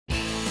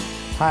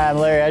Hi, I'm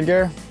Larry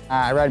Edgar.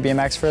 I ride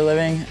BMX for a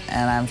living,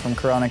 and I'm from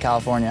Corona,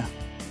 California.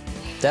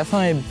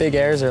 Definitely big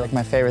airs are like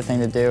my favorite thing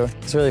to do.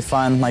 It's really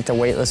fun, like the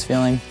weightless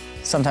feeling.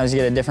 Sometimes you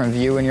get a different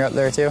view when you're up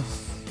there too.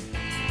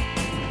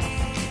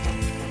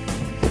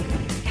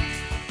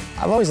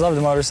 I've always loved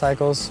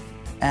motorcycles,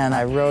 and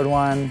I rode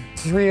one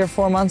 3 or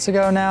 4 months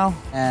ago now,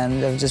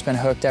 and I've just been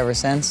hooked ever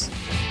since.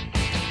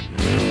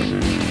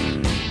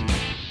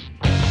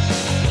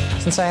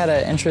 Since I had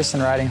an interest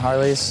in riding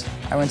Harleys,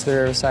 I went to the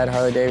Riverside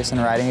Harley-Davidson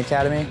Riding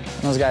Academy,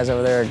 and those guys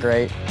over there are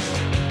great.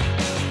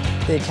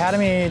 The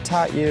academy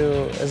taught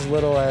you as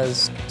little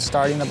as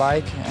starting the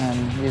bike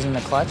and using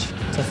the clutch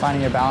to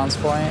finding your balance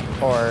point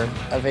or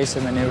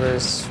evasive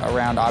maneuvers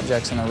around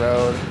objects in the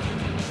road.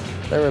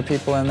 There were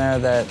people in there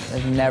that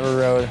had never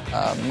rode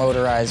a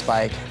motorized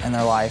bike in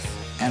their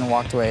life and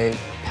walked away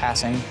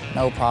passing,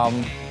 no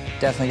problem.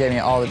 Definitely gave me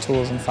all the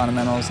tools and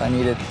fundamentals I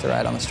needed to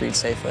ride on the street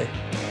safely.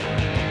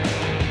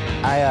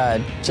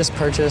 I just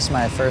purchased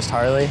my first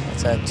Harley.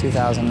 It's a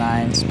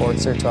 2009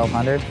 Sportster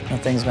 1200. The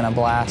thing's been a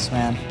blast,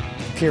 man.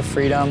 Pure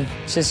freedom.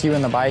 It's just you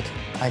and the bike.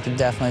 I could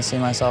definitely see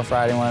myself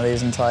riding one of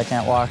these until I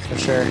can't walk, for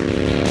sure.